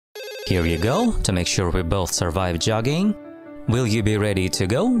Here you go, to make sure we both survive jogging. Will you be ready to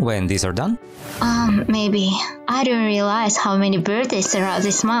go when these are done? Maybe. I didn't realize how many birthdays there are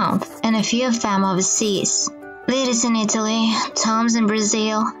this month, and a few of them overseas. Lily's in Italy, Tom's in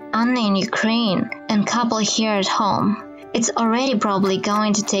Brazil, Anna in Ukraine, and couple here at home. It's already probably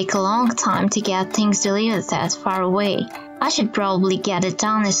going to take a long time to get things delivered that far away. I should probably get it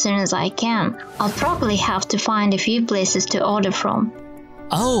done as soon as I can. I'll probably have to find a few places to order from.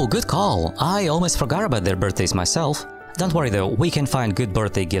 Oh, good call. I almost forgot about their birthdays myself. Don't worry though, we can find good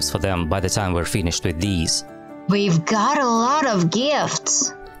birthday gifts for them by the time we're finished with these. We've got a lot of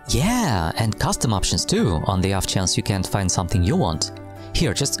gifts. Yeah, and custom options too, on the off chance you can't find something you want.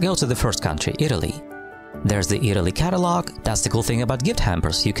 Here, just go to the first country, Italy. There's the Italy catalog. That's the cool thing about gift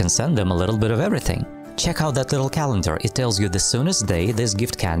hampers, you can send them a little bit of everything. Check out that little calendar, it tells you the soonest day this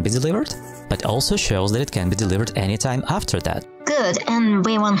gift can be delivered, but also shows that it can be delivered anytime after that. Good, and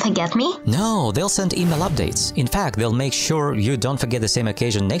we won't forget me? No, they'll send email updates. In fact, they'll make sure you don't forget the same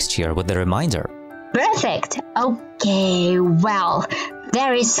occasion next year with the reminder. Perfect! Okay, well,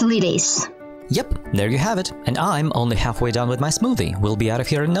 there is Lily's. Yep, there you have it. And I'm only halfway done with my smoothie. We'll be out of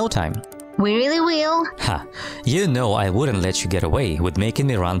here in no time. We really will. Ha, you know I wouldn't let you get away with making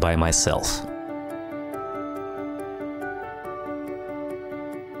me run by myself.